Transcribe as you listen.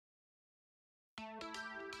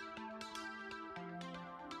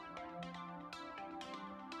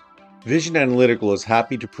Vision Analytical is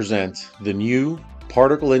happy to present the new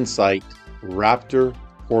Particle Insight Raptor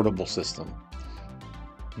portable system.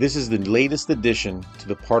 This is the latest addition to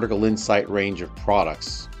the Particle Insight range of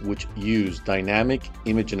products, which use dynamic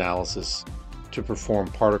image analysis to perform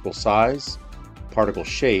particle size, particle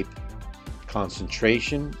shape,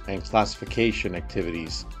 concentration, and classification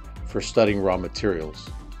activities for studying raw materials.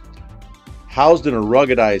 Housed in a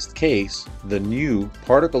ruggedized case, the new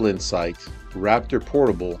Particle Insight Raptor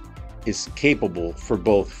Portable is capable for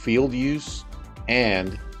both field use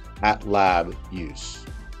and at lab use.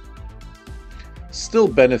 Still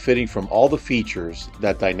benefiting from all the features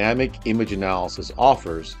that dynamic image analysis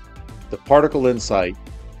offers, the Particle Insight,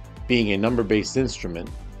 being a number-based instrument,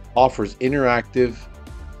 offers interactive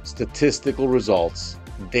statistical results.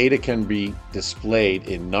 Data can be displayed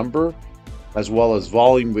in number as well as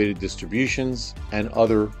volume-weighted distributions and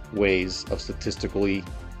other ways of statistically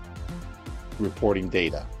reporting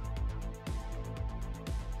data.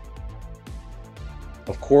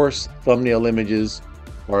 Of course, thumbnail images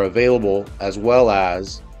are available as well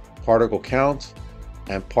as particle count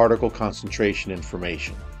and particle concentration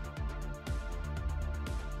information.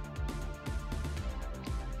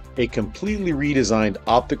 A completely redesigned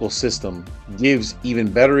optical system gives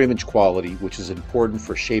even better image quality, which is important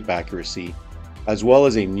for shape accuracy, as well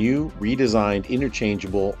as a new redesigned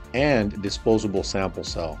interchangeable and disposable sample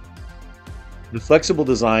cell. The flexible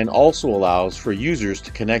design also allows for users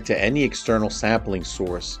to connect to any external sampling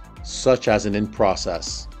source, such as an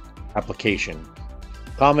in-process application.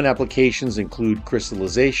 Common applications include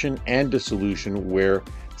crystallization and dissolution, where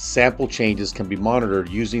sample changes can be monitored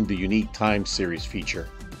using the unique time series feature.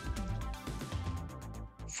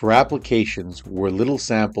 For applications where little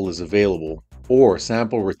sample is available or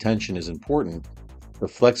sample retention is important, the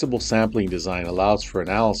flexible sampling design allows for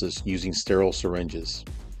analysis using sterile syringes.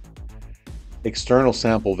 External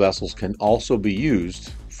sample vessels can also be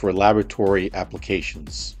used for laboratory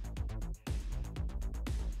applications.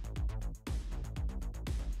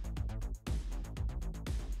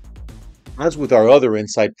 As with our other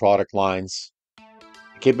Insight product lines,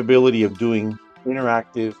 the capability of doing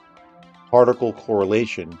interactive particle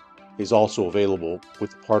correlation is also available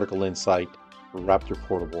with the Particle Insight Raptor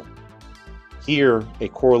Portable. Here, a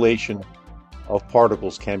correlation of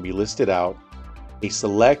particles can be listed out. A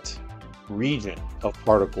select region of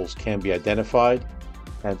particles can be identified,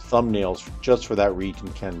 and thumbnails just for that region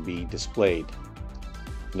can be displayed.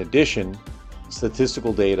 In addition,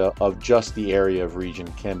 statistical data of just the area of region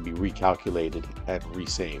can be recalculated and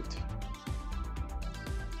resaved.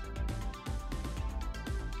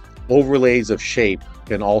 Overlays of shape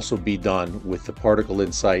can also be done with the Particle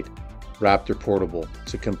Insight Raptor Portable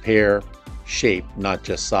to compare shape, not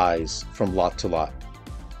just size, from lot to lot.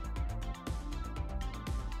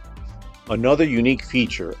 Another unique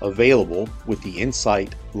feature available with the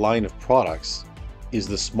Insight line of products is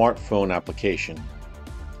the smartphone application.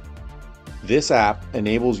 This app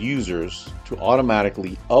enables users to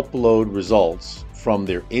automatically upload results from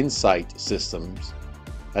their Insight systems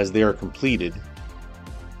as they are completed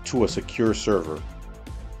to a secure server.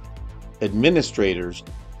 Administrators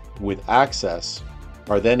with access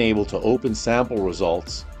are then able to open sample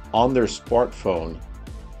results on their smartphone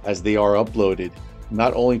as they are uploaded,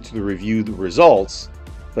 not only to review the results,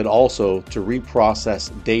 but also to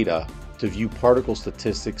reprocess data to view particle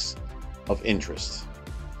statistics of interest.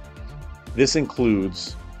 This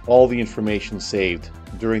includes all the information saved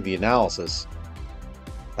during the analysis,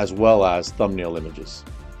 as well as thumbnail images.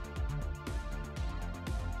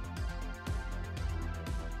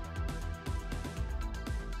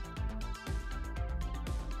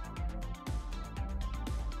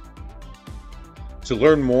 To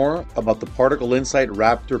learn more about the Particle Insight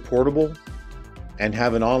Raptor Portable and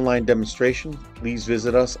have an online demonstration, please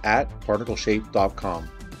visit us at particleshape.com.